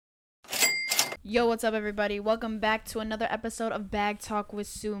Yo, what's up, everybody? Welcome back to another episode of Bag Talk with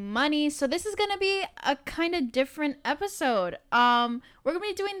Sue Money. So this is gonna be a kind of different episode. We're gonna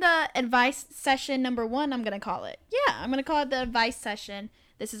be doing the advice session number 1. I'm gonna call it. Yeah, I'm gonna call it the advice session.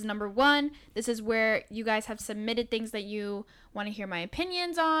 This is number 1. This is where you guys have submitted things that you want to hear my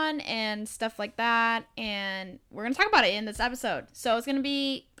opinions on and stuff like that, and we're gonna talk about it in this episode. So it's gonna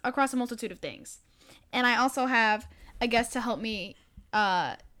be across a multitude of things, and I also have a guest to help me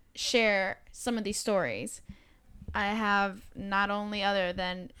share some of these stories. I have not only other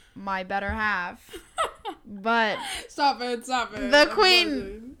than my better half, but Stop it. the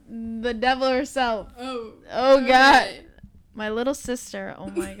queen, the devil herself. Oh okay. God, my little sister. Oh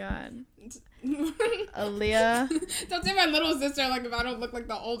my God. Aaliyah. Don't say my little sister like if I don't look like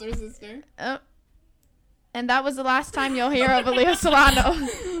the older sister. And that was the last time you'll hear of Aaliyah Solano.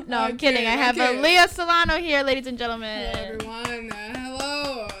 No, I'm kidding. I have Aaliyah Solano here, ladies and gentlemen. Hello, everyone.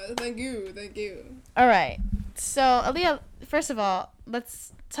 Hello. Thank you. All right. So, Aaliyah, first of all,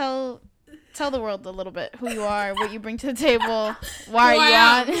 let's tell the world a little bit who you are, what you bring to the table, why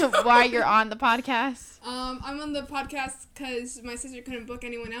you're on the podcast. I'm on the podcast because my sister couldn't book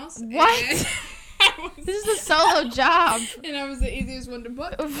anyone else. What? This is a solo job. And I was the easiest one to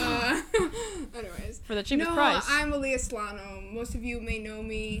book. Anyways. For the cheapest price. I'm Aaliyah Solano. Most of you may know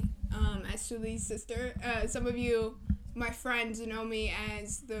me as Suli's sister. Some of you, my friends, know me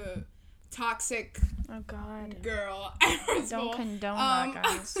as the toxic girl. Don't condone that,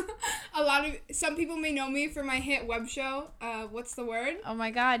 guys. Some people may know me for my hit web show. What's the word? Oh my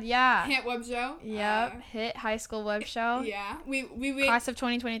God, yeah. Hit web show. Yep, hit high school web show. Yeah, we class of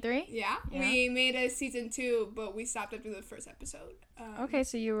 2023. Yeah, we made a season 2, but we stopped after the first episode. Okay,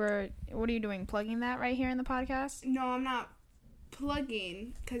 so what are you doing? Plugging that right here in the podcast? No, I'm not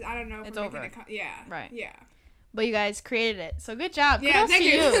plugging because I don't know if it's we're over. Yeah. Right. Yeah. But you guys created it, so good job. Yeah, thank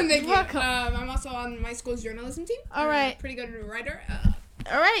you. Thank you. Welcome. I'm also on my school's journalism team. All right. Pretty good writer.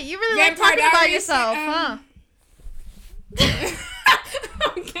 All right, you really like talking about yourself, huh?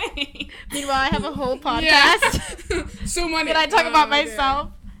 Okay. Meanwhile, I have a whole podcast. Yeah. So money. Did I talk about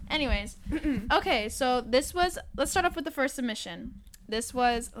myself? Yeah. Anyways, okay, so let's start off with the first submission. This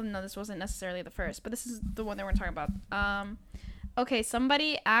wasn't necessarily the first, but this is the one that we're talking about. Okay,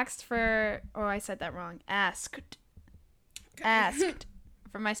 somebody asked for, I said that wrong. Asked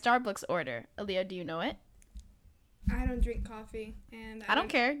for my Starbucks order. Aaliyah, do you know it? I don't drink coffee, and I don't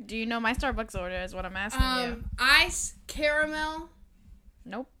care. Do you know my Starbucks order is what I'm asking you. Ice, caramel.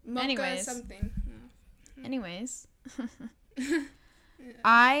 Nope. Mocha, Anyways. something. Anyways.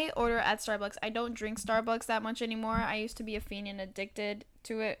 I order at Starbucks. I don't drink Starbucks that much anymore. I used to be a fiend and addicted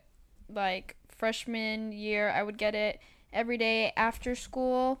to it. Like, freshman year, I would get it every day after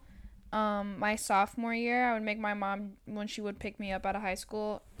school. My sophomore year, I would make my mom, when she would pick me up out of high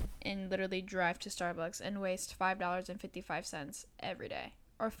school, and literally drive to Starbucks and waste $5.55 every day.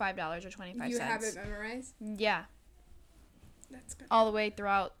 Or $5.25. You have it memorized? Yeah. That's good. All the way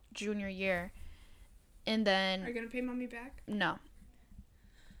throughout junior year. And then... Are you going to pay mommy back? No.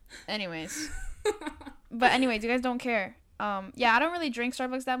 Anyways. But anyways, you guys don't care. Yeah, I don't really drink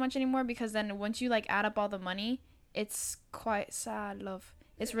Starbucks that much anymore because then once you, add up all the money, it's quite sad, love.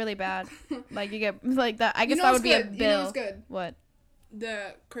 It's really bad. You get, that. I guess that would be a bill. You know what's good? What?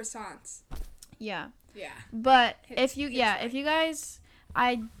 The croissants. Yeah. Yeah. But if you're...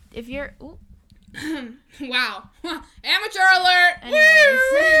 Ooh. Wow. Amateur alert! Anyways.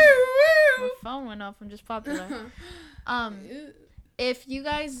 Woo! My phone went off. I'm just popular. If you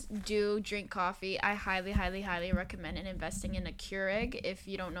guys do drink coffee, I highly, highly, highly recommend investing in a Keurig if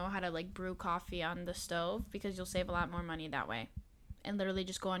you don't know how to, brew coffee on the stove, because you'll save a lot more money that way. And literally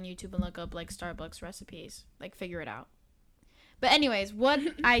just go on YouTube and look up, Starbucks recipes. Figure it out. But anyways, what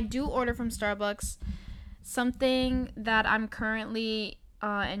I do order from Starbucks, something that I'm currently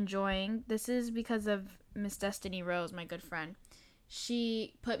enjoying, this is because of Miss Destiny Rose, my good friend.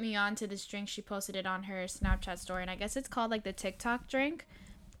 She put me on to this drink. She posted it on her Snapchat story, and I guess it's called, the TikTok drink.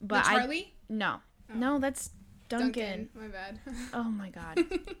 But the Charlie? No. Oh. No, that's Dunkin'. My bad. Oh, my God.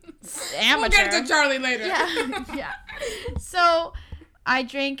 Amateur. We'll get to Charlie later. Yeah. Yeah. So, I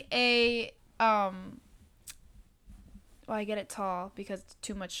drink a, I get it tall because it's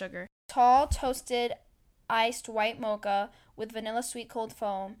too much sugar. Tall, toasted, iced white mocha with vanilla sweet cold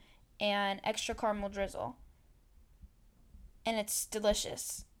foam and extra caramel drizzle. And it's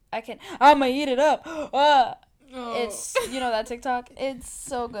delicious. I'ma eat it up. It's, that TikTok? It's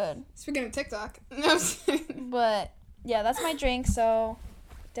so good. Speaking of TikTok. But, yeah, that's my drink, so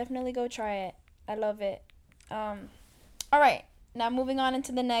definitely go try it. I love it. All right. Now moving on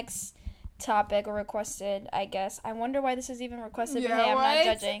into the next topic, or requested, I guess. I wonder why this is even requested, but hey, I'm not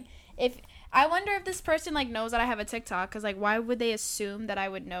judging. If I wonder if this person, like, knows that I have a TikTok. Because, like, why would they assume that I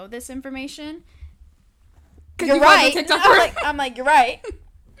would know this information? You're right. I'm like, you're right.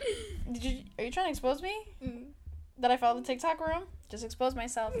 Are you trying to expose me? That I follow the TikTok room? Just expose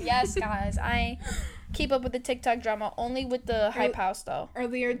myself. Yes, guys. I keep up with the TikTok drama only with the Hype House, though.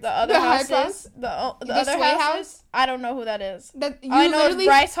 Earlier, the other houses, the other houses, I don't know who that is. I know it's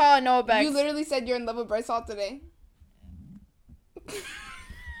Bryce Hall and Noah Beck. You literally said you're in love with Bryce Hall today.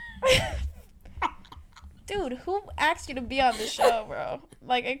 Dude, who asked you to be on the show, bro?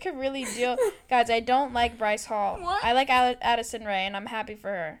 Like, I could really deal. Guys, I don't like Bryce Hall. What? I like Addison Rae, and I'm happy for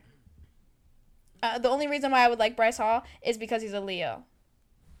her. The only reason why I would like Bryce Hall is because he's a Leo.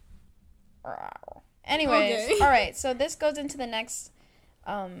 Anyways, okay. All right. So this goes into the next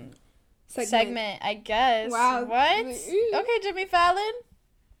segment, I guess. Wow. What? Okay, Jimmy Fallon.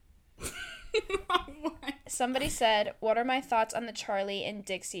 Somebody said, "What are my thoughts on the Charli and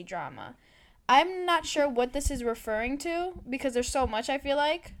Dixie drama?" I'm not sure what this is referring to because there's so much. I feel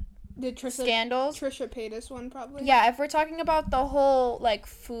like the scandals. Trisha Paytas one, probably. Yeah, if we're talking about the whole like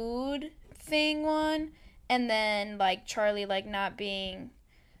food thing one, and then like Charli like not being,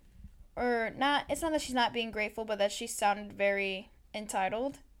 or not. It's not that she's not being grateful, but that she sounded very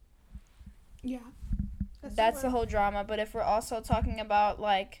entitled. Yeah. That's the whole drama. But if we're also talking about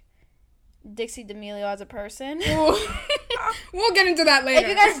like Dixie D'Amelio as a person. We'll get into that later. If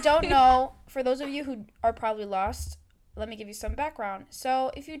you guys don't know, for those of you who are probably lost, let me give you some background.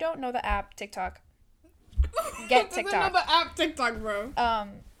 So, if you don't know the app TikTok, get TikTok. Doesn't know the app TikTok, bro.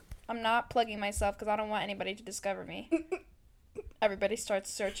 I'm not plugging myself because I don't want anybody to discover me. Everybody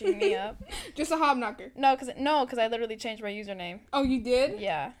starts searching me up. Just a hobknocker. No, because I literally changed my username. Oh, you did?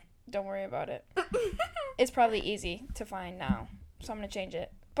 Yeah. Don't worry about it. It's probably easy to find now, so I'm gonna change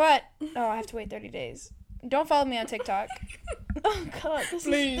it. But I have to wait 30 days. Don't follow me on TikTok. Oh God, this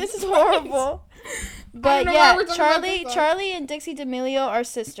is horrible. But yeah, Charli and Dixie D'Amelio are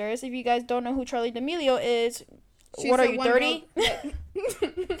sisters. If you guys don't know who Charli D'Amelio is, what are you, 30?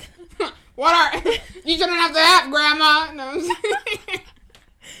 What are you shouldn't have to have, Grandma? No.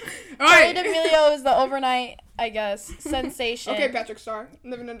 Charli D'Amelio is the overnight, I guess, sensation. Okay, Patrick Star,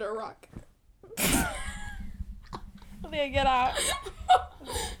 living under a rock. Get out.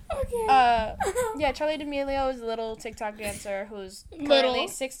 Okay. Yeah, Charli D'Amelio is a little TikTok dancer who's currently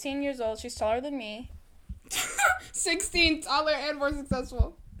 16 years old. She's taller than me. 16, taller and more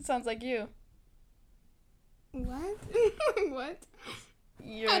successful. Sounds like you. What? What?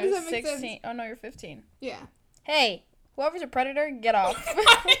 You're 16. Oh no, you're 15. Yeah. Hey, whoever's a predator, get off.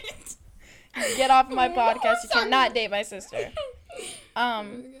 Get off of my podcast. You cannot date my sister.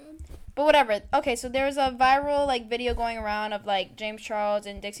 But whatever. Okay, so there's a viral like video going around of like James Charles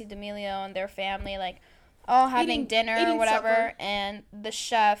and Dixie D'Amelio and their family like all having dinner or whatever, supper. And the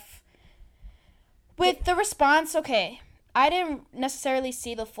chef with the response. Okay, I didn't necessarily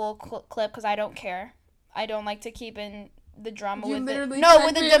see the full clip because I don't care. I don't like to keep in the drama with the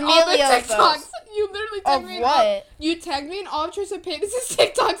D'Amelios. You literally tagged me in what? You tagged me in all of Trisha Paytas'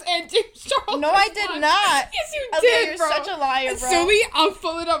 TikToks and James Charles. No, I did not. Yes, you did, you're bro. Such a liar, bro. Sully, I'll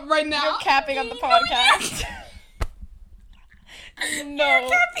pull it up right now. You're capping on the podcast. No.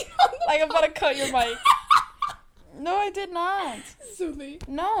 Like I'm about to cut your mic. No, I did not. Sully.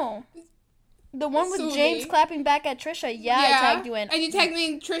 No. The one with James clapping back at Trisha. Yeah, I tagged you in. And you tagged me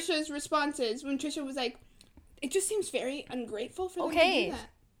in Trisha's responses when Trisha was like, it just seems very ungrateful for them to do that.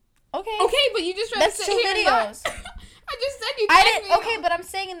 Okay, but you just tried to say videos. I just said you tagged me. Okay, but I'm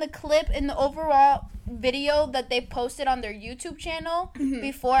saying in the clip, in the overall video that they posted on their YouTube channel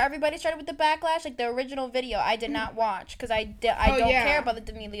before everybody started with the backlash, like the original video, I did not watch because I don't care about the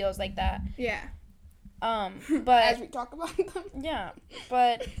D'Amelios like that. Yeah. But as we talk about them. Yeah,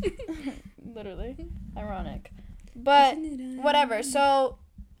 but literally ironic. But whatever. So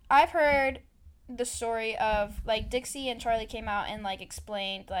I've heard the story of like Dixie and Charli came out and like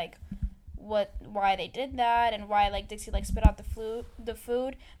explained like why they did that and why like Dixie like spit out the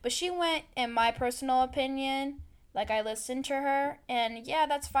food, but she went, in my personal opinion, like I listened to her, and yeah,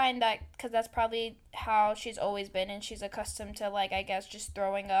 that's fine, that because that's probably how she's always been and she's accustomed to like, I guess, just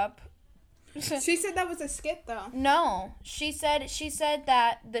throwing up. She said that was a skit though. No, she said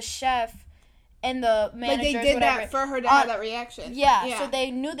that the chef and the managers, like they did that for her to have that reaction. Yeah, so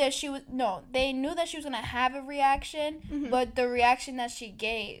they knew that she was gonna have a reaction, but the reaction that she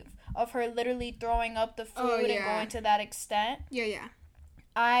gave of her literally throwing up the food and going to that extent. Yeah.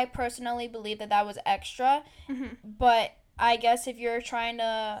 I personally believe that was extra, but I guess if you're trying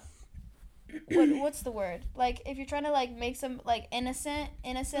to what's the word? Like, if you're trying to, like, make some, like,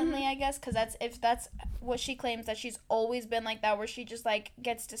 innocently, I guess, because that's what she claims, that she's always been like that, where she just, like,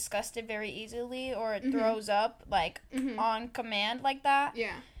 gets disgusted very easily or throws up, like, on command like that.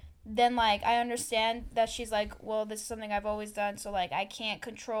 Yeah. Then, like, I understand that she's like, well, this is something I've always done, so, like, I can't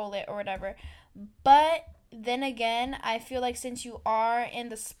control it or whatever. But then again, I feel like since you are in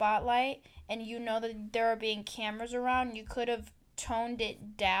the spotlight and you know that there are being cameras around, you could have toned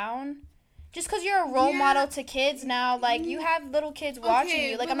it down. Just because you're a role model to kids now, like, you have little kids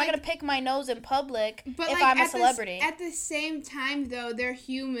watching you. Like, I'm not going to pick my nose in public if I'm a celebrity. At the same time, though, they're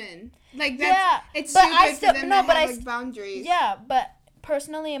human. Like, it's stupid for them to have, like, boundaries. Yeah, but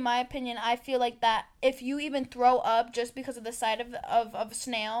personally, in my opinion, I feel like that if you even throw up just because of the sight of a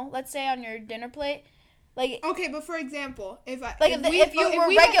snail, let's say, on your dinner plate, like... Okay, but for example, if you were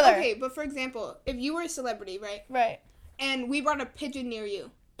regular... Okay, but for example, if you were a celebrity, right? Right. And we brought a pigeon near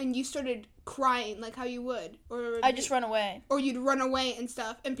you, and you started crying like how you would, or I just run away, or you'd run away and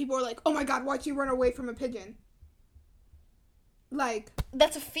stuff, and people were like, "Oh my God, why'd you run away from a pigeon?" Like,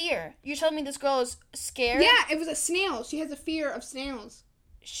 that's a fear. You're telling me this girl is scared? Yeah, it was a snail. She has a fear of snails.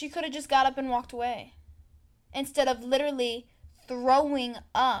 She could have just got up and walked away, instead of literally throwing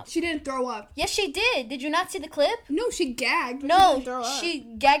up. She didn't throw up. Yes, she did. Did you not see the clip? No, she gagged. No, she didn't throw up. She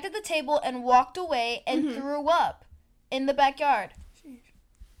gagged at the table and walked away and threw up in the backyard.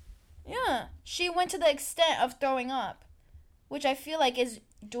 Yeah, she went to the extent of throwing up, which I feel like is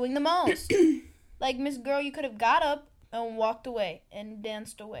doing the most. Like, Miss Girl, you could have got up and walked away and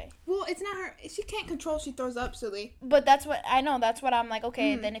danced away. Well, it's not her. She can't control if she throws up, silly. But that's what I know. That's what I'm like,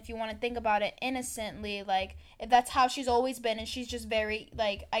 okay, then if you want to think about it innocently, like, if that's how she's always been and she's just very,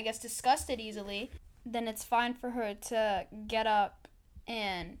 like, I guess disgusted easily, then it's fine for her to get up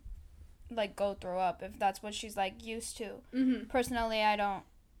and, like, go throw up if that's what she's, like, used to. Personally,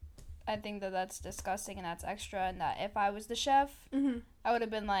 I think that that's disgusting and that's extra, and that if I was the chef, I would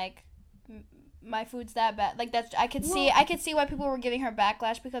have been like, my food's that bad. Like, that's I could see why people were giving her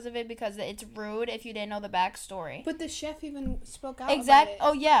backlash because of it, because it's rude if you didn't know the backstory. But the chef even spoke out about it.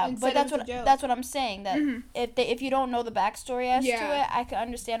 Oh yeah, but that's what I'm saying, that if you don't know the backstory as to it, I could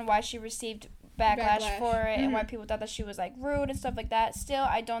understand why she received backlash for it and why people thought that she was, like, rude and stuff like that. Still,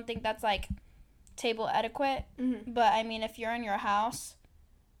 I don't think that's, like, table etiquette. But I mean, if you're in your house,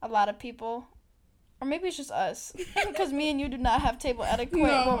 a lot of people, or maybe it's just us, because me and you do not have table etiquette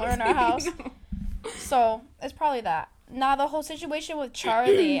when we're in our house. So it's probably that. Now, the whole situation with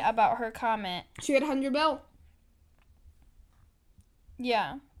Charlie about her comment. She had 100 mil.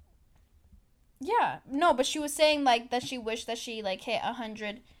 Yeah. Yeah. No, but she was saying, like, that she wished that she, like, hit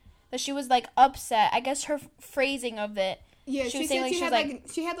 100. That she was, like, upset. I guess her phrasing of it. Yeah, she said she had, like,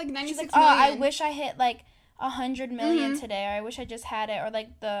 96 she's like, million. Oh, I wish I hit, like, 100 million today, or I wish I just had it, or, like,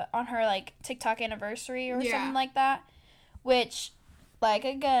 on her, like, TikTok anniversary or something like that, which, like,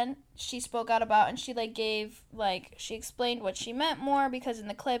 again, she spoke out about, and she, like, gave, like, she explained what she meant more, because in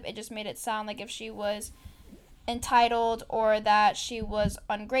the clip it just made it sound like if she was entitled or that she was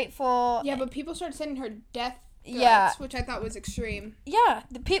ungrateful. Yeah, but people started sending her death threats, which I thought was extreme. Yeah,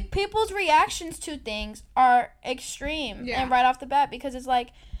 the people's reactions to things are extreme, and right off the bat, because it's like,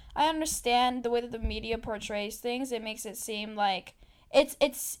 I understand the way that the media portrays things. It makes it seem like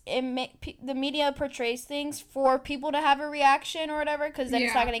the media portrays things for people to have a reaction or whatever, because then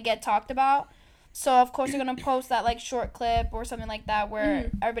it's not going to get talked about. So, of course, they're going to post that, like, short clip or something like that where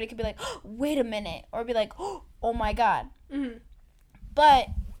everybody could be like, oh, wait a minute, or be like, oh, my God. But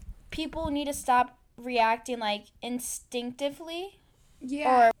people need to stop reacting, like, instinctively.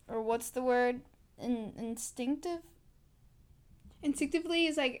 Yeah. Or what's the word? Instinctive? Instinctively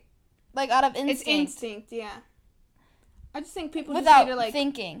is, like out of instinct. It's instinct, yeah. I just think people without just need to, like,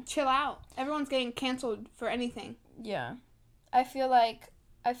 thinking. Chill out. Everyone's getting canceled for anything. Yeah. I feel like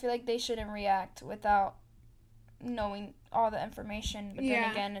they shouldn't react without knowing all the information. But then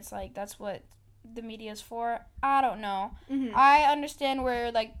again, it's like, that's what the media is for. I don't know. I understand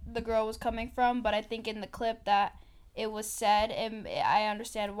where, like, the girl was coming from, but I think in the clip that it was said, and I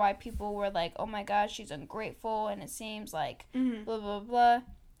understand why people were like, oh my gosh, she's ungrateful, and it seems like blah, blah, blah.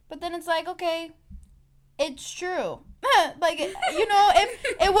 But then it's like, okay, it's true. Like, you know,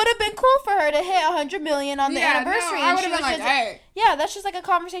 it would have been cool for her to hit 100 million on the anniversary. No, I would have been like, hey. Yeah, that's just like a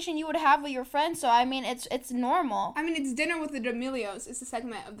conversation you would have with your friends. So, I mean, it's normal. I mean, it's Dinner with the D'Amelios. It's a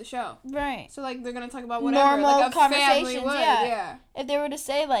segment of the show. Right. So, like, they're going to talk about whatever. Normal like a conversations, family would. Yeah. If they were to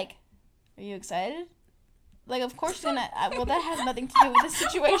say, like, are you excited? Like, of course you're gonna... well, that has nothing to do with the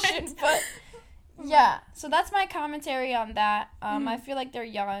situation, but... Yeah. So, that's my commentary on that. I feel like they're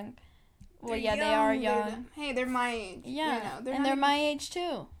young. Well, yeah, they are young. Hey, they're my age. Yeah, they're my age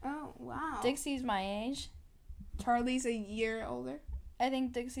too. Oh, wow. Dixie's my age. Charlie's a year older. I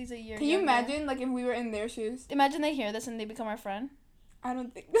think Dixie's a year Can you imagine, like, if we were in their shoes? Imagine they hear this and they become our friend. I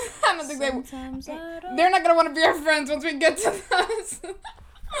don't think they're not gonna want to be our friends once we get to this.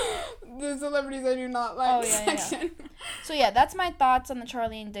 The celebrities I do not like section. Yeah. So yeah, that's my thoughts on the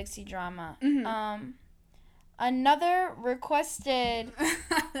Charlie and Dixie drama. Mm-hmm. Another requested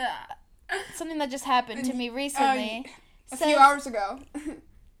something that just happened to me recently. A few hours ago.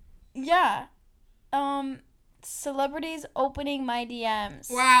 Yeah. Celebrities opening my DMs.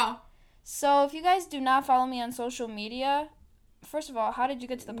 Wow. So if you guys do not follow me on social media, first of all, how did you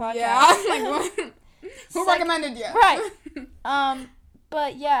get to the podcast? Yeah. Like, what? Who recommended you? Right.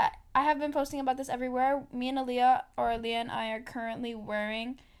 But yeah, I have been posting about this everywhere. Me and Aaliyah, or Aaliyah and I, are currently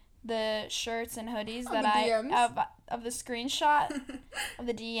wearing the shirts and hoodies that I have of the screenshot of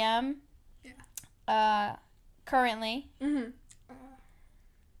the DM. Yeah. Currently. Mm-hmm.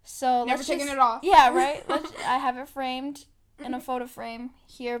 So never taking it off. Yeah, right. I have it framed in a photo frame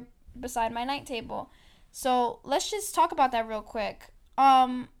here beside my night table. So let's just talk about that real quick.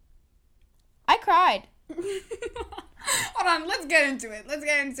 I cried. Hold on, let's get into it. Let's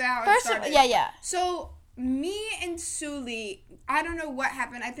get into how it started. Yeah. So me and Suli, I don't know what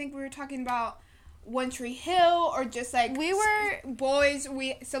happened. I think we were talking about One Tree Hill, or just like we were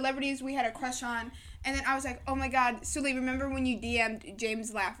celebrities we had a crush on. And then I was like, oh my God, Suli, remember when you DM'd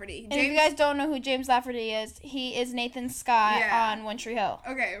James Lafferty? And if you guys don't know who James Lafferty is, he is Nathan Scott on One Tree Hill.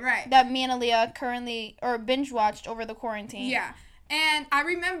 Okay, right. That me and Aaliyah binge watched over the quarantine. Yeah. And I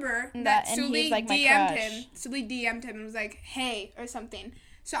remember that Suli like DM'd him. Suli DM'd him and was like, hey, or something.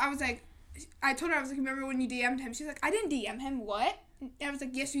 So I was like, I told her, I was like, remember when you DM'd him? She's like, I didn't DM him. What? And I was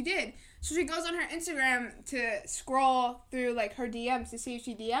like, yes, you did. So she goes on her Instagram to scroll through, like, her DMs to see if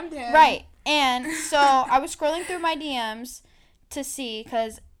she DM'd him. Right. And so I was scrolling through my DMs to see,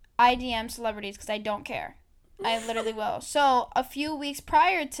 because I DM celebrities because I don't care. I literally will. So a few weeks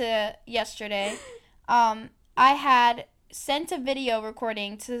prior to yesterday, I had sent a video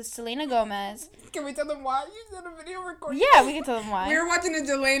recording to Selena Gomez. Can we tell them why you sent a video recording? Yeah, we can tell them why. We were watching a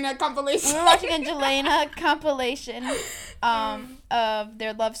Jelena compilation. We were watching a Jelena compilation of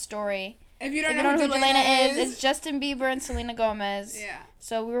their love story. If you don't know who Jelena is, it's Justin Bieber and Selena Gomez. Yeah.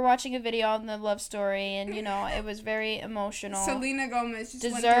 So we were watching a video on the love story, and it was very emotional. Selena Gomez just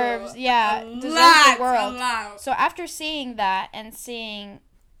deserves the world. So after seeing that and seeing,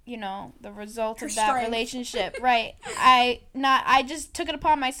 the result of that relationship, right? I just took it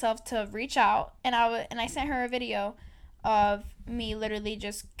upon myself to reach out, and I sent her a video of me literally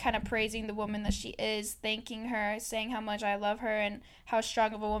just kind of praising the woman that she is, thanking her, saying how much I love her and how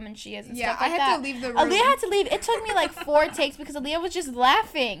strong of a woman she is and stuff like that. I had to leave the room. Aaliyah had to leave. It took me like 4 takes because Aaliyah was just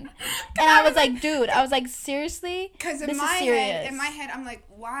laughing. And I was like, dude, seriously? Because in my head, I'm like,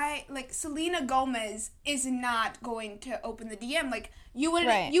 why? Like, Selena Gomez is not going to open the DM. Like, you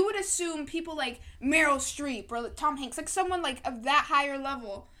would assume people like Meryl Streep or like Tom Hanks, like someone like of that higher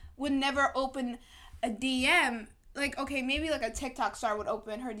level, would never open a DM. Like, okay, maybe like a TikTok star would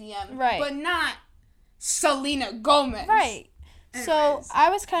open her DM. Right. But not Selena Gomez. Right. Anyways. So I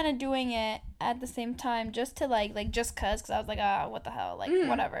was kind of doing it at the same time just to just because I was like, what the hell? Like,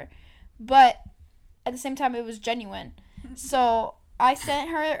 whatever. But at the same time, it was genuine. So I sent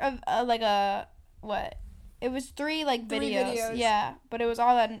her it was 3 videos. Yeah. But it was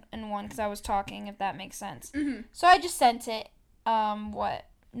all in one because I was talking, if that makes sense. Mm-hmm. So I just sent it,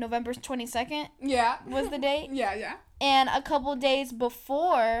 November 22nd was the date. Yeah. And a couple days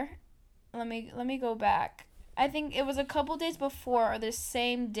before, let me go back. I think it was a couple days before or the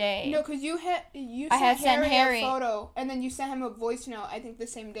same day. No, because you sent Harry a photo, and then you sent him a voice note, I think the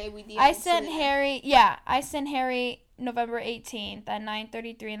same day we DM'd. I sent Harry November 18th at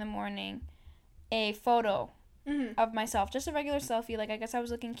 9:33 in the morning a photo of myself, just a regular selfie. Like, I guess I was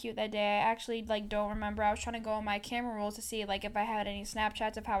looking cute that day. I actually don't remember. I was trying to go on my camera rolls to see if I had any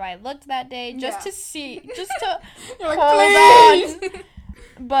Snapchats of how I looked that day, just to see, just to hold on.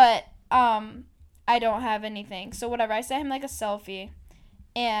 But I don't have anything. So whatever. I sent him a selfie,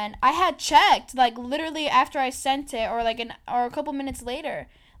 and I had checked literally after I sent it, or or a couple minutes later,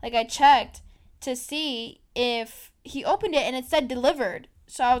 I checked to see if he opened it, and it said delivered.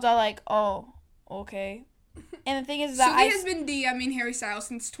 So I was all like, oh, okay. And the thing is that Suli has been DMing Harry Styles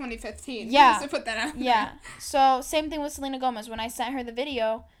since 2015. Yeah. Just to put that out there. Yeah. So same thing with Selena Gomez. When I sent her the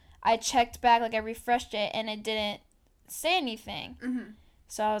video, I checked back, I refreshed it, and it didn't say anything. Mm-hmm.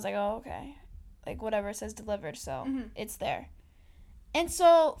 So I was like, oh, okay. Whatever, it says delivered, so it's there. And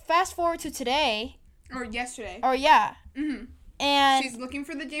so fast forward to today. Or yesterday. Or yeah. Mm-hmm. And she's looking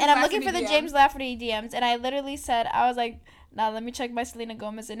for the James. And I'm looking for the James Lafferty DMs, and I literally said, I was like, now let me check my Selena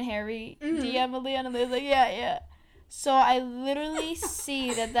Gomez and Harry DM Aaliyah, and Aaliyah's like, yeah. So I literally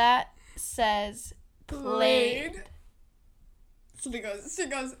see that says played. So she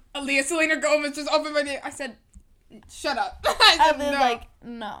goes, Aaliyah, Selena Gomez just opened my DM. I said, shut up. I said, no. Like,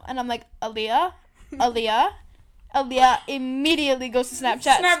 no. And I'm like, Aaliyah. Aaliyah immediately goes to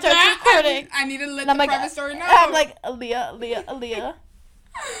Snapchat. Starts recording. I need to let the private story know. I'm like, Aaliyah.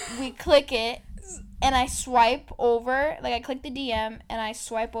 We click it, and I swipe over. Like, I click the DM, and I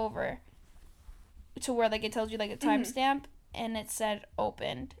swipe over to where, like, it tells you, like, a timestamp, and it said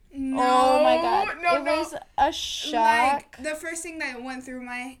opened. No. Oh, my God. It was a shock. Like, the first thing that went through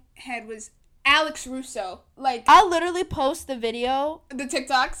my head was Alex Russo. Like, I'll literally post the video. The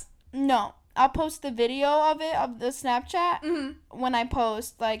TikToks? No. I'll post the video of it, of the Snapchat, when I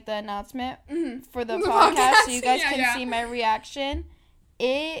post, like, the announcement for the podcast, so you guys can see my reaction.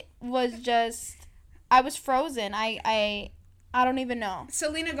 It was just, I was frozen. I don't even know.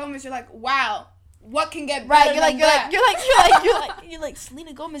 Selena Gomez, you're like, wow, what can get better than that? You're like,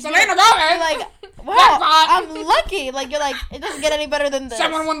 Selena Gomez. Selena Gomez! You're like, wow, I'm lucky. Like, you're like, it doesn't get any better than this.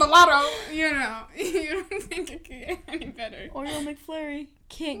 Someone won the lotto. You know, you don't think it can get any better. Oreo McFlurry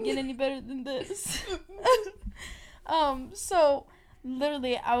can't get any better than this. So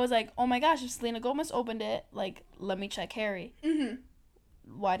literally, I was like, oh my gosh, if Selena Gomez opened it, like, let me check Harry.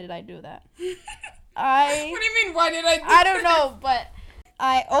 Why did I do that? What do you mean, why did I do I don't know, but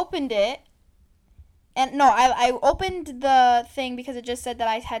I opened it. And no, I opened the thing because it just said that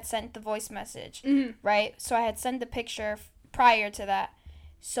I had sent the voice message, right? So I had sent the picture prior to that.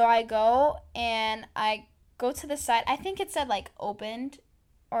 So I go and I go to the side. I think it said, like, opened,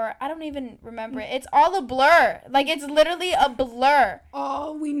 or I don't even remember it. It's all a blur. Like, it's literally a blur.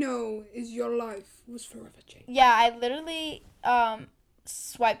 All we know is your life was forever changed. Yeah, I literally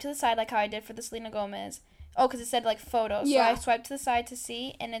swiped to the side like how I did for the Selena Gomez. Oh, because it said, like, photos. Yeah. So I swiped to the side to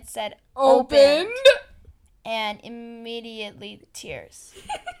see, and it said opened. And immediately tears.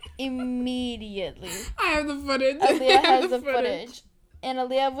 Immediately. I have the footage. Aaliyah has the footage. And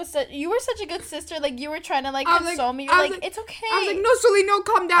Aaliyah was you were such a good sister. Like, you were trying to, like, console me. You're like, it's okay. I was like, no, Selena, no,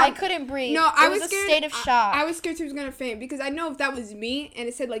 calm down. I couldn't breathe. No, I was scared. A state of shock. I was scared she was going to faint because I know if that was me and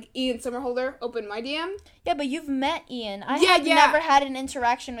it said, like, Ian Somerhalder opened my DM. Yeah, but you've met Ian. I had never had an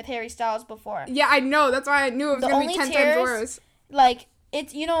interaction with Harry Styles before. Yeah, I know. That's why I knew it was going to be 10 times worse. Like,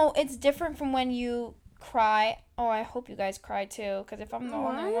 it's, you know, it's different from when you cry. Oh, I hope you guys cry too, because if I'm the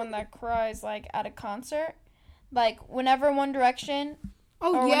only one that cries, like, at a concert, like, whenever One Direction...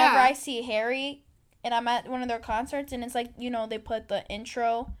 whenever I see Harry and I'm at one of their concerts and it's like, you know, they put the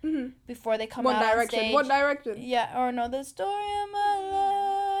intro before they come out on stage. One Direction. Yeah, or no, the story of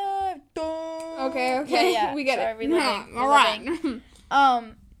my life. Okay. Yeah. We get it. All right.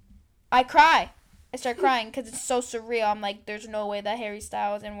 I cry. I start crying because it's so surreal. I'm like, there's no way that Harry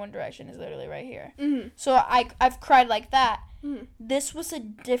Styles and One Direction is literally right here. So I've cried like that. This was a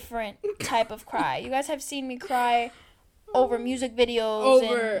different type of cry. You guys have seen me cry over music videos.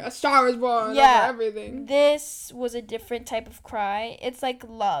 Over A Star Is Born. Yeah. Over everything. This was a different type of cry. It's like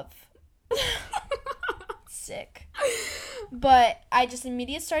love. Sick. But I just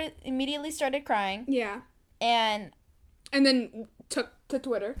immediately started crying. Yeah. And then took to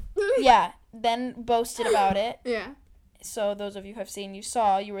Twitter. Yeah. Then boasted about it. Yeah. So those of you who have seen,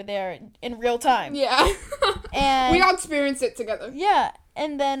 you were there in real time. Yeah. And we all experienced it together. Yeah.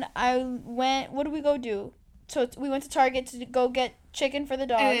 And then what did we go do? So we went to Target to go get chicken for the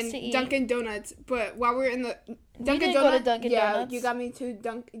dogs to eat. Dunkin' Donuts. But while we were in the Dunkin' Donuts, go to Dunkin' Donuts. You got me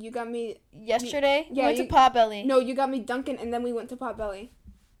to You got me yesterday. We went to Potbelly. No, you got me Dunkin', and then we went to Potbelly.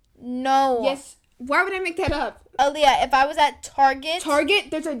 No. Yes. Why would I make that up? Aaliyah, if I was at Target,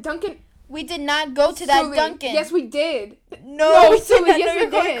 there's a Dunkin'. We did not go to that Dunkin'. Yes, we did. No, we did not. Yes,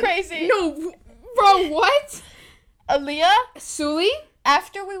 you're going crazy. No, bro, what? Aaliyah, Sully.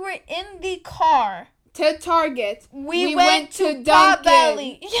 After we were in the car to Target, we went to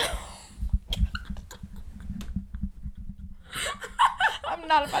Potbelly. I'm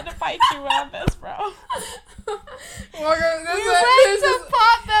not about to fight you on this, bro. We went to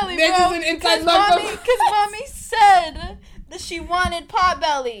Potbelly, bro. This is an inside look. Because mommy said that she wanted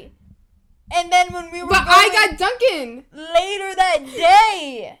Potbelly. And then when we were I got Dunkin' later that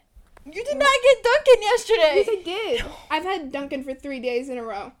day. You did not get Dunkin' yesterday. Yes, I did. I've had Dunkin' for 3 days in a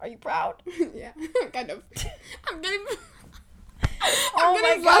row. Are you proud? Yeah, kind of. I'm getting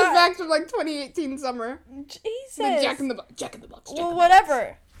flashbacks from like 2018 summer. Jesus. Like Jack in the Box. Well,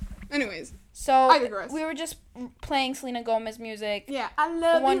 whatever. Anyways. So I digress. We were just playing Selena Gomez music. Yeah, I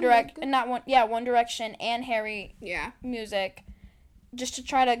love One Direction and Harry music. just to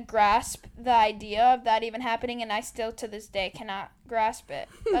try to grasp the idea of that even happening, and I still to this day cannot grasp it.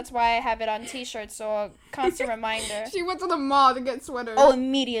 That's why I have it on t-shirts, so a constant reminder. She went to the mall to get sweaters. Oh,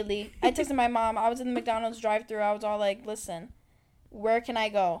 immediately. I texted my mom. I was in the McDonald's drive-thru. I was all like, listen, where can I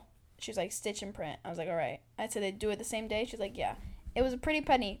go? She was like, Stitch and Print. I was like, all right. I said, they do it the same day? She's like, yeah. It was a pretty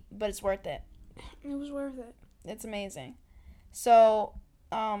penny, but it's worth it. It was worth it. It's amazing. So,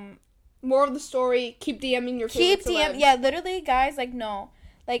 more of the story, keep DMing your favorite celebs. Yeah, literally, guys, like, no.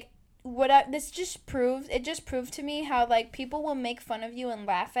 Like, this just proves to me how, like, people will make fun of you and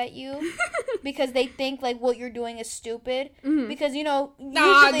laugh at you because they think, like, what you're doing is stupid. Mm-hmm. Because, you know,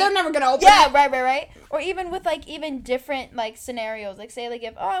 usually, they're never gonna open it. Yeah, right. Or even with, like, even different, like, scenarios. Like, say, like,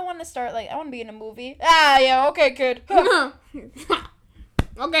 if, I want to be in a movie. Ah, yeah, okay, kid.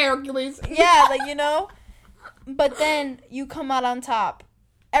 Okay, Hercules. Yeah, like, you know. But then you come out on top.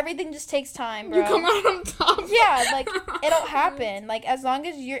 Everything just takes time, bro. You come out on top. Yeah, like, it'll happen. Like, as long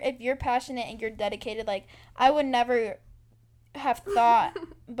as if you're passionate and you're dedicated, like, I would never have thought,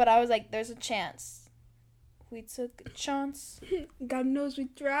 but I was like, there's a chance. We took a chance. God knows we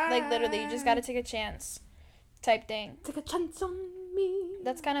tried. Like, literally, you just gotta take a chance type thing. Take a chance on me.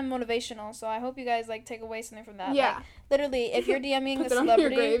 That's kind of motivational, so I hope you guys, like, take away something from that. Yeah. Like, literally, if you're DMing a celebrity. Put it on your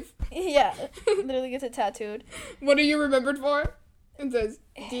grave. Yeah, literally gets it tattooed. What are you remembered for? It says,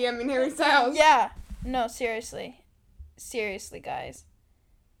 DMing Harry Styles. Yeah. No, seriously. Seriously, guys.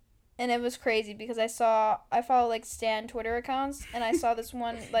 And it was crazy because I follow, like, Stan Twitter accounts, and I saw this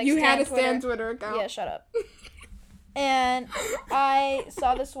one, like, You had a Stan Twitter account. Yeah, shut up. And I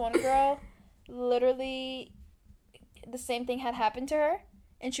saw this one girl, literally, the same thing had happened to her,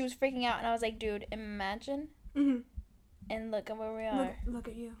 and she was freaking out, and I was like, dude, imagine. Mm-hmm. And look at where we are. Look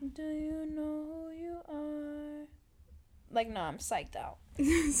at you. Do you know who you are? Like, no, I'm psyched out.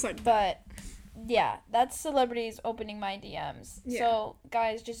 But, yeah, that's celebrities opening my DMs. Yeah. So,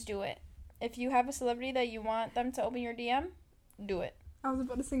 guys, just do it. If you have a celebrity that you want them to open your DM, do it. I was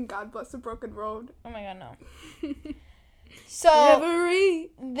about to sing God Bless the Broken Road. Oh, my God, no. So,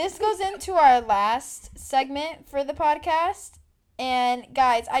 this goes into our last segment for the podcast. And,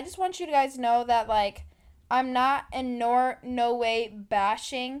 guys, I just want you guys to know that, like, I'm not in no way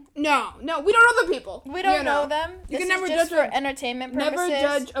bashing. No, we don't know the people. We don't know them. You can never just judge for entertainment purposes. Never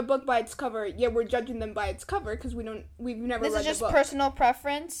judge a book by its cover. Yeah, we're judging them by its cover because we've never read the book. This is just personal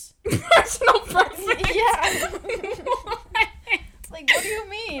preference. Personal preference. Yeah. Like, what do you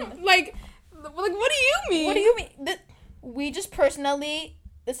mean? Like, what do you mean? What do you mean? We just personally.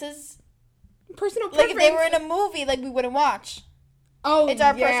 This is personal preference. Like, if they were in a movie, like, we wouldn't watch. Oh, it's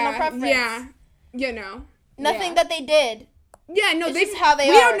our personal preference. Yeah, you know. Nothing that they did. Yeah, no, it's just how they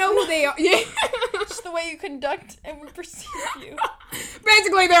are. We don't know who they are. Yeah. Just the way you conduct and we perceive you.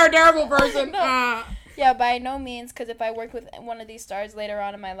 Basically, they're a terrible person. No. Yeah, by no means, because if I worked with one of these stars later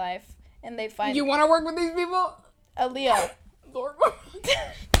on in my life, and they find... You want to work with these people? Aaliyah. Lord.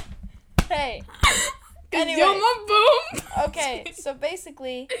 Hey. Anyway. Boom. Okay, so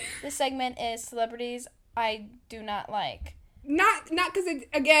basically, this segment is celebrities I do not like. Not because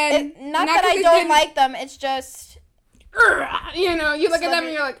again. Not that I don't like them. It's just. You know, you look at them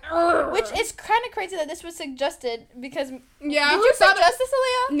and you're like. Urgh. Which is kind of crazy that this was suggested because. Yeah. Did you suggest this,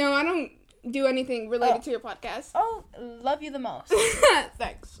 Aaliyah? No, I don't do anything related to your podcast. Oh, love you the most.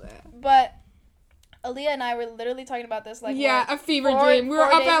 Thanks. But Aaliyah and I were literally talking about this like. Yeah, a fever dream. We were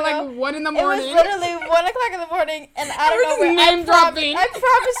up at like 1 a.m. It was literally 1 o'clock in the morning, and I don't know where. I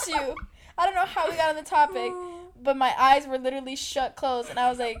promise you, I don't know how we got on the topic. But my eyes were literally closed, and I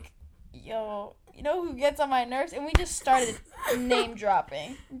was like, yo, you know who gets on my nerves? And we just started name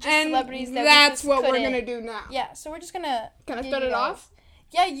dropping. Just and celebrities that that's we just what couldn't. we're going to do now. Yeah, so we're just going to... Can I start it off?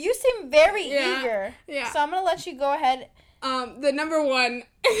 Yeah, you seem very eager. Yeah. So I'm going to let you go ahead. The number one...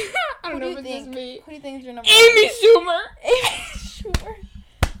 I don't know if it's just me. Who do you think is your number Amy Schumer. Amy Schumer.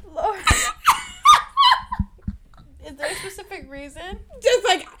 Lord. Is there a specific reason? Just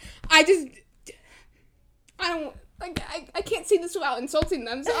like, I don't, like, I can't say this without insulting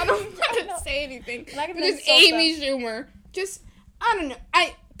them, so I don't want to say anything. But just Amy Schumer. Just, I don't know.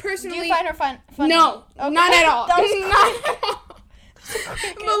 I personally... Do you find her funny? No, okay. Not at all. Not at all.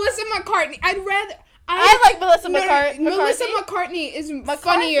 Melissa McCartney. I like Melissa McCartney. Melissa McCartney is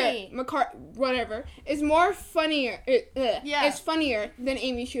funnier. Whatever. Is more funnier. Yeah. It's funnier than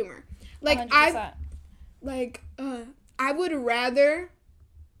Amy Schumer. Like, 100%. I would rather...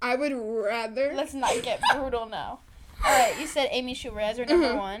 Let's not get brutal now. Alright, you said Amy Schumer as your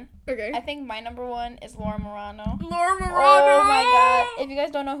number one. Okay. I think my number one is Laura Marano. Laura Marano! Oh my god. If you guys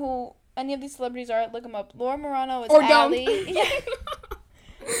don't know who any of these celebrities are, look them up. Laura Marano is Allie. Yeah.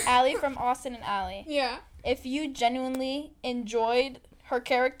 Allie from Austin and Allie. Yeah. if you genuinely enjoyed her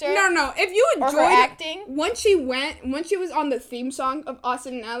character. No. If you enjoyed her acting, once she was on the theme song of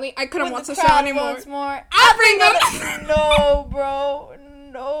Austin and Ally, I couldn't watch the show anymore. I'll bring them. No, bro.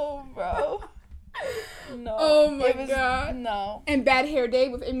 No. Oh my god. No. And Bad Hair Day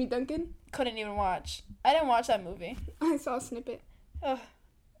with Amy Duncan. Couldn't even watch. I didn't watch that movie. I saw a snippet. Ugh.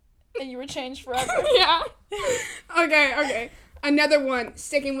 And you were changed forever. Yeah. Okay. Another one,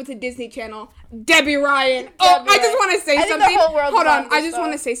 sticking with the Disney Channel. Debbie Ryan. I just want to say something. Hold on. I just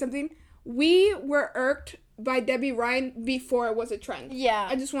want to say something. We were irked by Debbie Ryan before it was a trend. Yeah.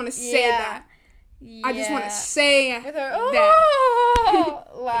 I just want to say that. Yeah. I just want to say with her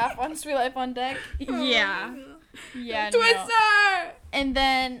laugh on Sweet Life on Deck. Yeah. Yeah. Twister. No. And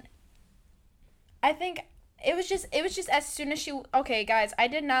then I think it was just as soon as she. Okay, guys, I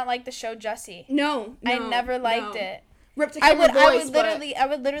did not like the show Jessie. No, I never liked it. I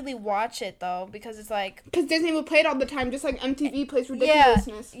would literally watch it though because it's like because Disney would play it all the time, just like MTV plays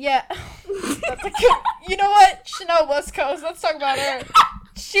ridiculousness. Yeah. That's you know what? Chanel West Coast. Let's talk about her.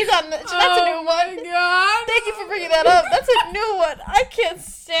 That's a new one. Oh my god! Thank you for bringing that up. That's a new one. I can't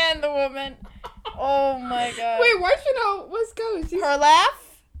stand the woman. Oh my god. Wait, why Chanel West Coast? Her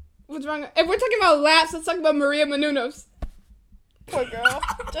laugh. What's wrong? If we're talking about laughs, let's talk about Maria Menounos. Poor girl.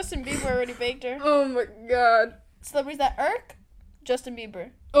 Justin Bieber already baked her. Oh my god. Celebrities that irk? Justin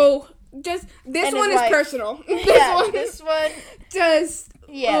Bieber. Oh, just this one is personal. This one. Just.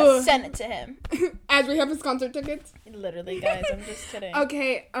 Send it to him. As we have his concert tickets. Literally, guys. I'm just kidding.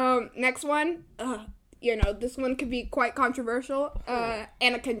 Okay. Next one. This one could be quite controversial.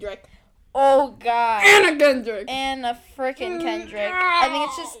 Anna Kendrick. Oh god. Anna Kendrick. Anna freaking Kendrick. I think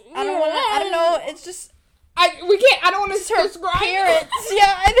it's just. I don't know. It's just. I don't want to describe parents.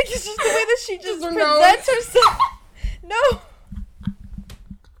 Yeah, I think it's just the way that she just presents herself. No.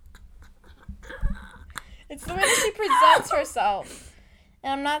 It's the way that she presents herself.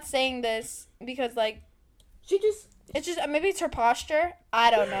 And I'm not saying this because, like... It's just... Maybe it's her posture.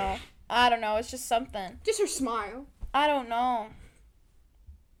 I don't know. It's just something. Just her smile. I don't know.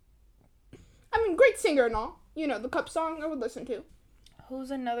 I mean, great singer and all. The Cup song I would listen to.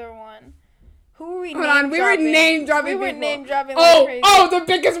 Who's another one? Who were we Hold on, we were name dropping. Oh, the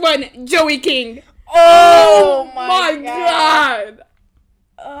biggest one, Joey King. Oh my god.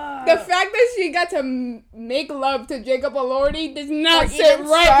 The fact that she got to make love to Jacob Elordi does not sit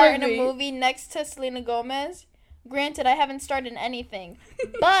right with me. In a movie next to Selena Gomez. Granted, I haven't starred in anything,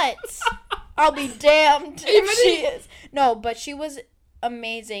 but I'll be damned if she is. No, but she was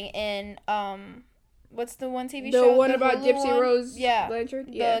amazing in what's the one TV show? The one about Gypsy Rose Blanchard?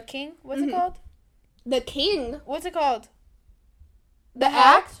 Yeah. The King? What's it called? The King? What's it called? The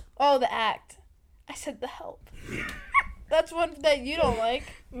Act? Oh, The Act. I said The Help. That's one that you don't like.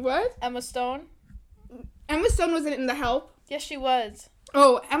 What? Emma Stone. Emma Stone wasn't in The Help. Yes, she was.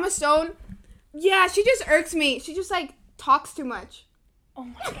 Oh, Emma Stone? Yeah, she just irks me. She just, talks too much. Oh,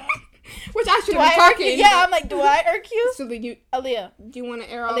 my God. Which I should be talking. Yeah, I'm like, do I irk you? So Aaliyah. Do you want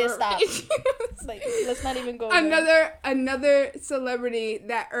to air all Aaliyah, stop. Let's not even go there. Another celebrity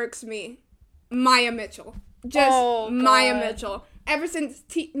that irks me. Maya Mitchell. Maya Mitchell. Ever since,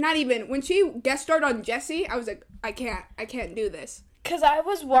 not even, when she guest starred on Jessie, I was like, I can't do this. Because I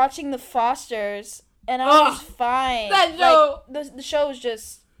was watching The Fosters, and I was fine. That show. The show was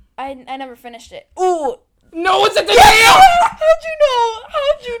just, I never finished it. Ooh. No, it's a thing. How'd you know?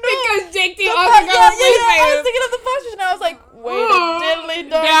 Because Jake the Austin got I was thinking of The Fosters, and I was like, wait a diddly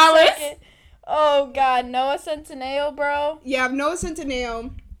darn second. Oh, God. Noah Centineo, bro. Yeah, Noah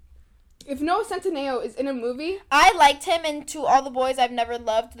Centineo. If Noah Centineo is in a movie... I liked him in To All the Boys I've Never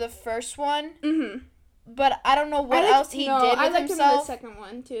Loved, the first one. Mm-hmm. But I don't know what else he did with himself. I liked him in the second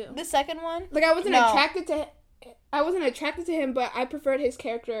one, too. The second one? I wasn't attracted to him, but I preferred his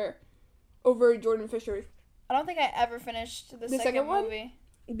character over Jordan Fisher. I don't think I ever finished the second movie.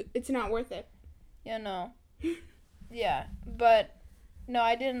 It's not worth it. Yeah, no. Yeah, but... No,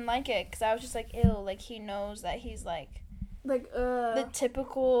 I didn't like it, because I was just like, ew, he knows that he's, the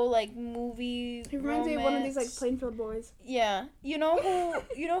typical movie. He reminds me of one of these Plainfield boys. Yeah, you know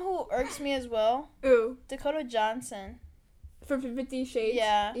who irks me as well? Ooh, Dakota Johnson. From 50 Shades.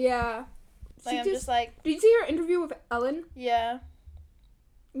 Yeah. Yeah. I'm just like. Did you see her interview with Ellen? Yeah.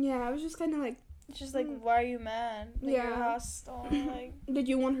 Yeah, I was just kind of like. Just why are you mad? You're hostile. Did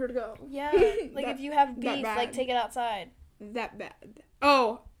you want her to go? Yeah. If you have beef, take it outside. That bad.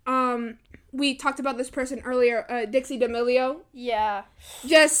 Oh. We talked about this person earlier, Dixie D'Amelio. Yeah.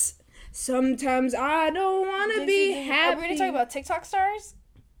 Just, sometimes I don't want to be happy. Are we going to talk about TikTok stars?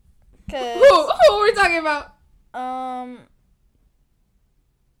 Who are we talking about?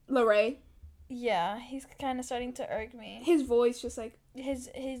 Lorraine. Yeah, he's kind of starting to irk me. His voice just like... His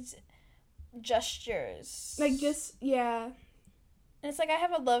gestures. Like, just, yeah. And it's like I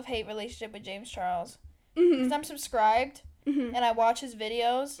have a love-hate relationship with James Charles. Mm-hmm. Because I'm subscribed, and I watch his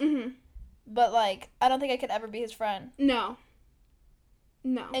videos, but, like, I don't think I could ever be his friend. No.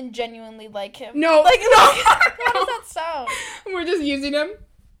 And genuinely like him. No. Like, no. How does that sound? We're just using him.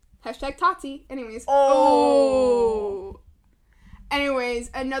 Hashtag Tati. Anyways. Oh. Anyways,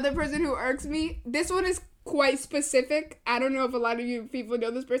 another person who irks me. This one is quite specific. I don't know if a lot of you people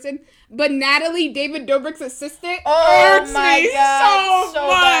know this person, but Natalie, David Dobrik's assistant, irks me so much.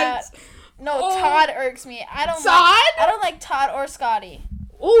 Bad. No, Todd irks me. I don't like Todd or Scotty.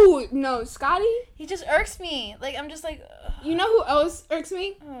 Oh, no, Scotty? He just irks me. Like, I'm just like... Ugh. You know who else irks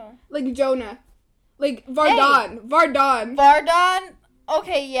me? Oh. Like Jonah. Like Vardon. Hey. Vardon?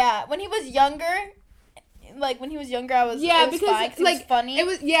 Okay, yeah. When he was younger, I was because fine, like, he was funny. It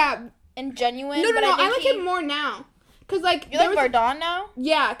was, yeah. And genuine. No, but I like him more now. Cause like... You like Vardon now?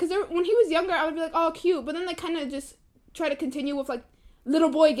 Yeah, because when he was younger, I would be like, oh, cute. But then they kind of just try to continue with like, little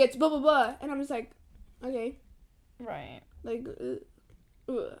boy gets blah, blah, blah. And I'm just like, okay. Right. Like,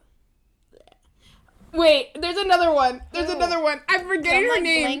 Wait, there's another one. I'm forgetting her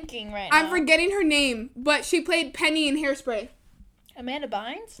name. Blanking right I'm now. forgetting her name, but she played Penny in Hairspray. Amanda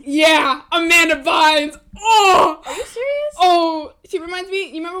Bynes? Yeah, Amanda Bynes. Oh! Are you serious? Oh, she reminds me,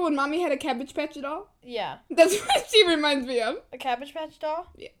 you remember when Mommy had a Cabbage Patch doll? Yeah. That's what she reminds me of. A Cabbage Patch doll?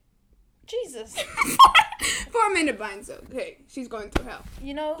 Yeah. Jesus. Poor Amanda Bynes, though. Hey, she's going through hell.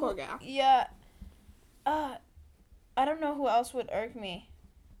 You know... Poor gal. Yeah. I don't know who else would irk me.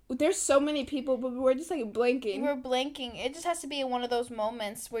 There's so many people, but we're just like blanking. We're blanking. It just has to be in one of those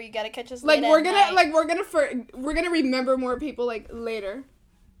moments where you gotta catch us. Like late we're at gonna remember more people like later.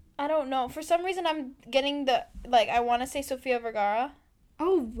 I don't know. For some reason, I'm getting I want to say Sofia Vergara.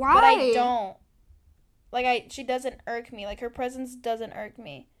 Oh, why? But I don't. She doesn't irk me. Like her presence doesn't irk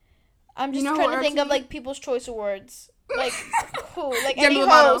me. I'm just trying to think of like People's Choice Awards. Like who? Like Demi any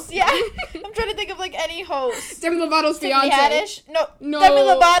Lovato. host. Yeah. I'm trying to think of like any host. Demi Lovato's fiance. Haddish? No. Demi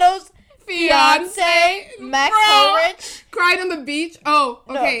Lovato's fiance. Max Ulrich. Cried on the beach. Oh,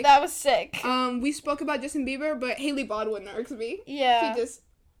 okay. No, that was sick. We spoke about Justin Bieber, but Hailey Baldwin irks me. Yeah. She just...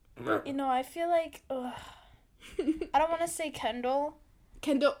 I feel like... I don't want to say Kendall.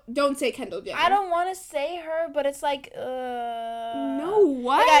 Don't say Kendall Jenner. I don't want to say her, but it's like... No,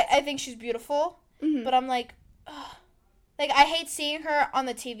 what? Like, I think she's beautiful, but I'm like... Like, I hate seeing her on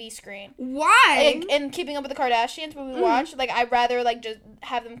the TV screen. Why? Like, in Keeping Up with the Kardashians, when we watch, like, I'd rather, like, just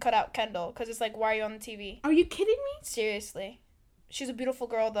have them cut out Kendall. Because it's like, why are you on the TV? Are you kidding me? Seriously. She's a beautiful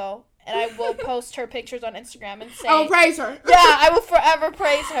girl, though. And I will post her pictures on Instagram and say... Oh, praise her. Yeah, I will forever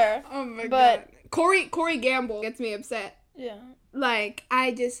praise her. Oh, my God. Corey Gamble gets me upset. Yeah. Like,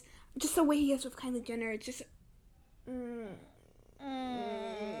 I just the way he is with Kylie Jenner, it's just...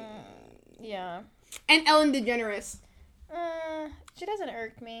 Yeah. And Ellen DeGeneres. She doesn't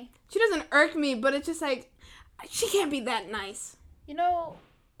irk me. She doesn't irk me, but it's just like, she can't be that nice. You know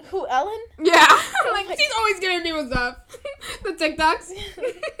who, Ellen? Yeah. Like, she's always giving people stuff. The TikToks.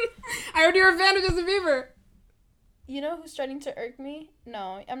 I heard you're a fan of Justin Bieber. You know who's starting to irk me?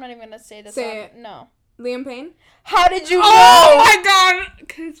 No, I'm not even going to say this. Say it. No. Liam Payne? How did you know? Oh my God!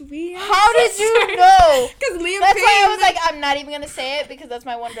 Because we have How did you know? Because Liam That's Payne. why I was like, I'm not even going to say it because that's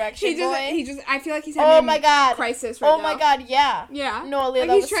my One Direction boy. I feel like he's having a crisis right now. Oh my God, yeah. Yeah. No, Aaliyah, like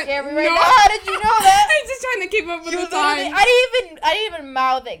that was scary right now. How did you know that? He's just trying to keep up with the time. I didn't even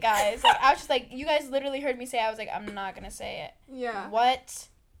mouth it, guys. Like, I was just like, you guys literally heard me say it. I was like, I'm not going to say it. Yeah. What?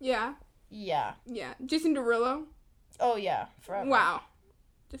 Yeah. Yeah. Yeah. Jason Derulo? Oh, yeah. Forever. Wow.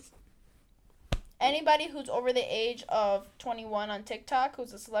 Anybody who's over the age of 21 on TikTok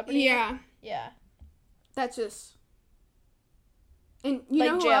who's a celebrity. Yeah. Yeah. That's just... And you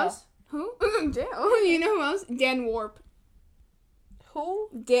know who jail. else? Who? Jail. You know who else? Dan Warp. Who?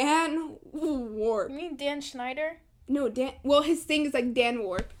 Dan Warp. You mean Dan Schneider? No, Dan... Well, his thing is like Dan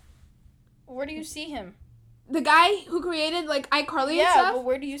Warp. Where do you see him? The guy who created like iCarly and stuff? Yeah, but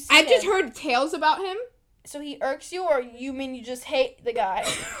where do you see him? I just heard tales about him. So he irks you, or you mean you just hate the guy?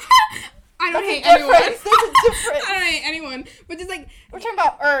 I don't hate anyone. That's a difference. I don't hate anyone. But just like... We're talking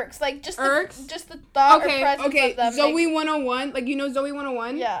about irks. Like, just irks? Just the thought or presence of them. Zoe 101. Like, you know Zoe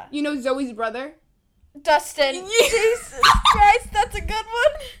 101? Yeah. You know Zoe's brother? Dustin. Jesus Christ, that's a good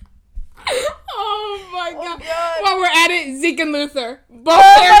one. Oh, my God. God. While we're at it, Zeke and Luther. Both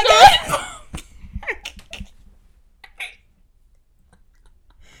God.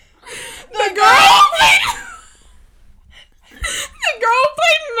 The girl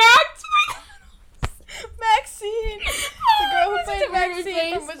played Max. Maxine. The girl who played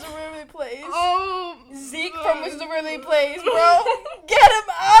Maxine from Which Room It Plays. Oh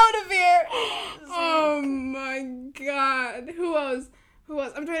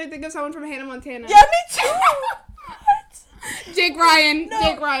think of someone from Hannah Montana. Yeah, me too. What? Jake Ryan. No.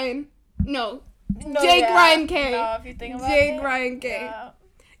 Jake Ryan. No. No, Jake Ryan K. No, if you think about Jake it. Ryan K. Yeah.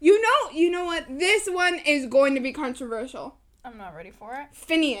 You know what? This one is going to be controversial. I'm not ready for it.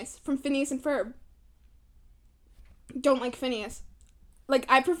 Phineas from Phineas and Ferb. Don't like Phineas. Like,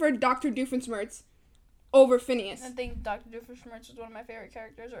 I prefer Dr. Doofenshmirtz over Phineas. I think Dr. Doofenshmirtz is one of my favorite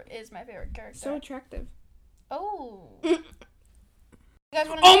characters, or is my favorite character. So attractive. Oh. You guys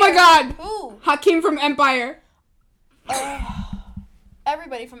want to Oh my god! Who? Hakeem from Empire.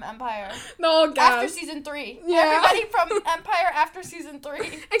 Everybody from Empire. No, After season 3. Yeah. Everybody from Empire after season 3.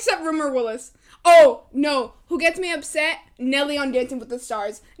 Except Rumor Willis. Oh, no. Who gets me upset? Nelly on Dancing with the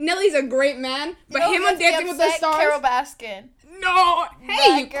Stars. Nelly's a great man, but him on Dancing with the Stars... Carol Baskin. No!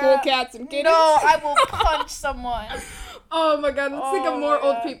 Hey, you cool cats and kittens. No, I will punch someone. Oh my god, let's think of more my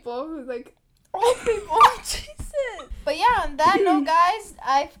old God. people who's like... Old people. Jesus. But yeah, on that note, guys,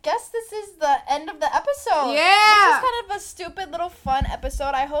 I guess this is the end of the episode. Yeah! This is kind of a stupid little fun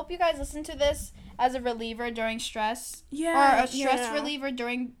episode. I hope you guys listen to this as a reliever during stress. Yeah. Or a stress reliever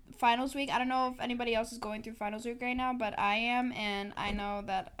during finals week. I don't know if anybody else is going through finals week right now, but I am, and I know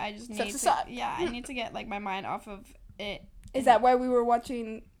that I just need to... Yeah, I need to get, like, my mind off of it. Is that why we were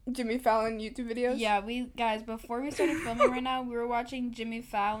watching Jimmy Fallon YouTube videos? Yeah, guys, before we started filming right now, we were watching Jimmy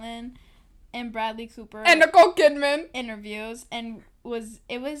Fallon and Bradley Cooper and Nicole Kidman interviews, and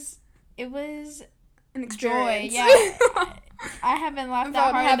it was an joy. experience. Yeah, I haven't laughed that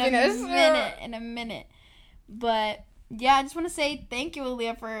About hard happiness. in a minute. But yeah, I just want to say thank you,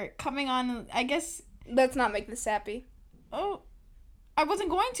 Aaliyah, for coming on. I guess Let's not make this sappy. I wasn't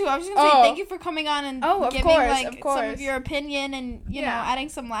going to. I was just gonna say thank you for coming on and of giving course, some of your opinion and you know adding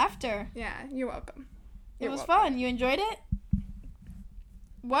some laughter. Yeah, you're welcome. It was fun. You enjoyed it?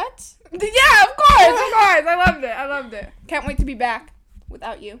 What? Yeah, of course. I loved it. Can't wait to be back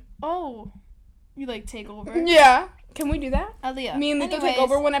without you. Oh, you like take over? Yeah. Can we do that? Aaliyah. Me and Lito Anyways. take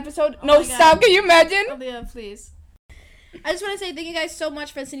over one episode? Oh No, my God. stop. Can you imagine? Aaliyah, please. I just want to say thank you guys so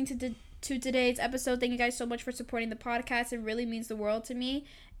much for listening to today's episode. Thank you guys so much for supporting the podcast. It really means the world to me.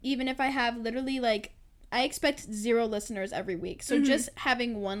 Even if I have literally, like, I expect 0 listeners every week. So just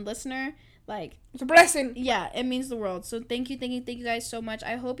having 1 listener, like... It's a blessing. Yeah, it means the world. So thank you guys so much.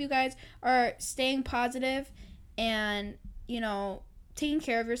 I hope you guys are staying positive and, you know, taking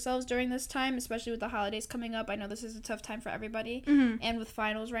care of yourselves during this time, especially with the holidays coming up. I know this is a tough time for everybody and with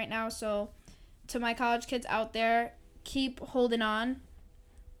finals right now. So to my college kids out there, keep holding on.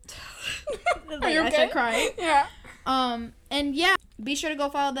 Are you okay? I start crying. Yeah. And yeah, be sure to go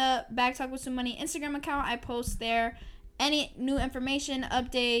follow the Bag Talk with Some Money Instagram account. I post there any new information,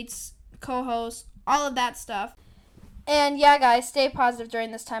 updates, co-hosts, all of that stuff. And yeah, guys, stay positive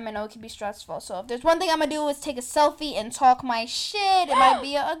during this time. I know it can be stressful. So if there's one thing I'm going to do is take a selfie and talk my shit. It might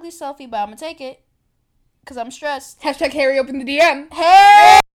be an ugly selfie, but I'm going to take it. Because I'm stressed. Hashtag Harry open the DM.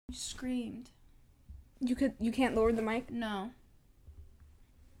 Hey! You screamed. You can't lower the mic? No.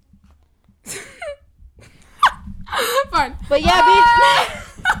 Fine. But yeah,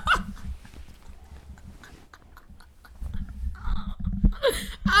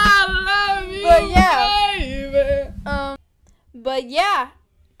 I love you, But yeah. baby. But yeah,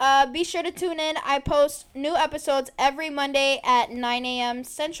 be sure to tune in. I post new episodes every Monday at 9 a.m.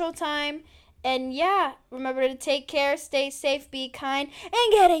 Central Time. And yeah, remember to take care, stay safe, be kind,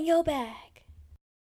 and get in your bag.